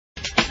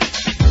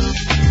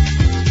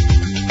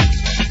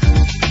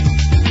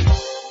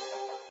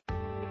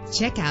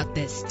Check out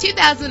this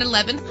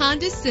 2011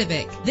 Honda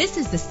Civic. This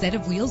is the set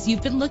of wheels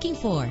you've been looking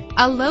for.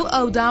 A low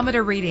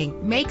odometer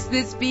reading makes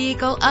this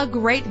vehicle a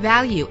great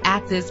value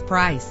at this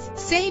price.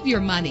 Save your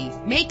money.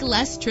 Make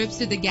less trips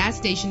to the gas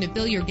station to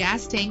fill your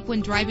gas tank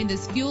when driving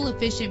this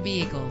fuel-efficient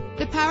vehicle.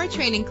 The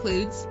powertrain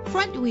includes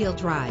front-wheel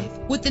drive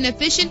with an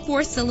efficient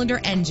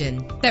 4-cylinder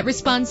engine that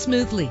responds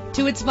smoothly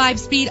to its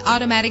 5-speed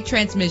automatic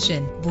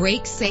transmission.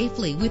 Brake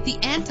safely with the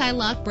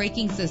anti-lock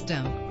braking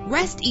system.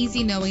 Rest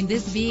easy knowing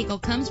this vehicle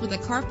comes with a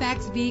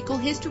Carfax Vehicle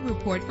History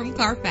Report from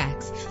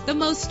Carfax, the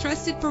most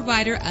trusted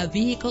provider of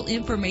vehicle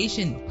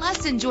information.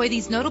 Plus, enjoy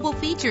these notable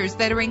features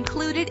that are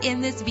included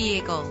in this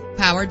vehicle: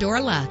 power door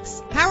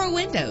locks, power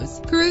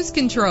windows, cruise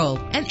control,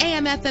 an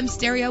AM/FM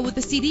stereo with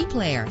a CD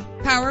player,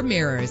 power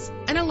mirrors,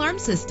 an alarm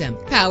system,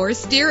 power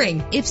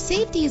steering. If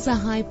safety is a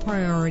high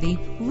priority,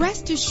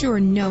 rest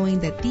assured knowing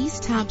that these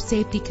top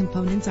safety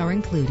components are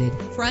included: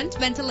 front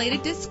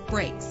ventilated disc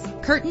brakes,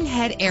 curtain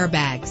head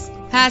airbags,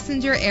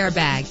 passenger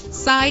airbag,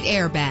 side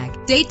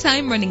airbag,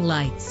 daytime running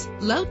lights,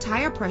 low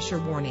tire pressure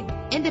warning,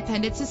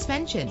 independent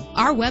suspension.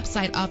 Our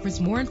website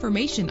offers more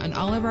information on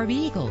all of our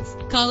vehicles.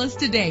 Call us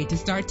today to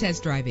start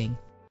test driving.